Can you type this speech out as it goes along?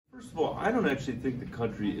First of all, I don't actually think the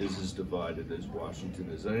country is as divided as Washington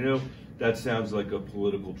is. I know that sounds like a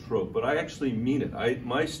political trope, but I actually mean it.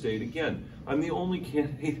 My state, again, I'm the only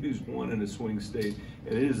candidate who's won in a swing state,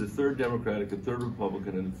 and it is a third Democratic, a third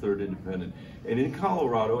Republican, and a third Independent. And in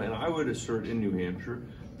Colorado, and I would assert in New Hampshire,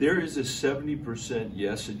 there is a 70%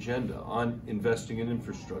 yes agenda on investing in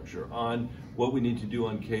infrastructure, on what we need to do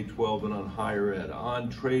on K-12 and on higher ed, on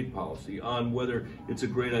trade policy, on whether it's a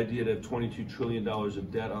great idea to have $22 trillion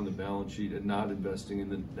of debt on the balance sheet and not investing in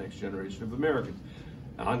the next generation of Americans,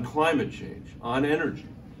 on climate change, on energy.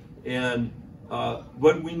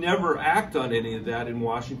 But we never act on any of that in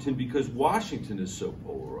Washington because Washington is so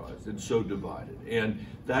polarized and so divided. And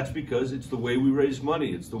that's because it's the way we raise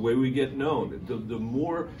money. It's the way we get known.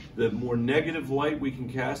 The more negative light we can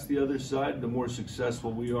cast the other side, the more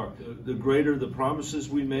successful we are. The greater the promises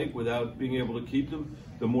we make without being able to keep them,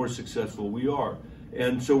 the more successful we are.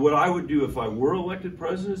 And so what I would do if I were elected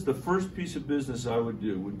president is the first piece of business I would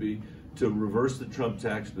do would be to reverse the Trump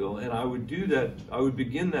tax bill. And I would do that, I would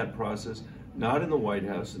begin that process not in the White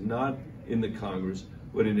House, not in the Congress,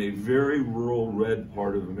 but in a very rural red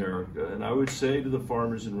part of America. And I would say to the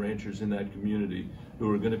farmers and ranchers in that community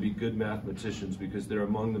who are going to be good mathematicians because they're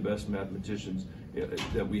among the best mathematicians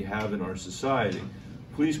that we have in our society,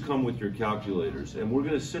 please come with your calculators. And we're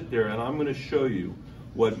going to sit there and I'm going to show you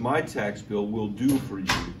what my tax bill will do for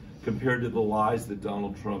you compared to the lies that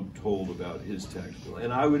Donald Trump told about his tax bill.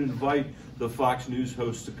 And I would invite the Fox News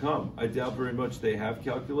hosts to come. I doubt very much they have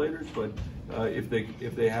calculators, but if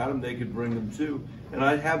they had them, they could bring them too. And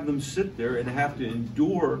I'd have them sit there and have to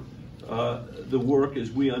endure the work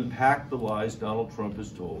as we unpack the lies Donald Trump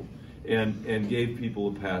has told and gave people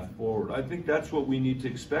a path forward. I think that's what we need to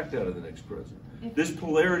expect out of the next president. This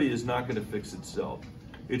polarity is not going to fix itself.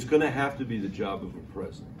 It's going to have to be the job of a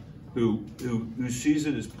president who sees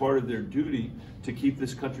it as part of their duty to keep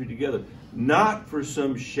this country together, not for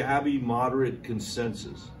some shabby moderate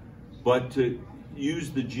consensus, but to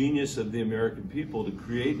use the genius of the American people to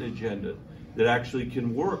create an agenda that actually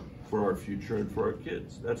can work for our future and for our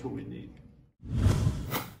kids. That's what we need.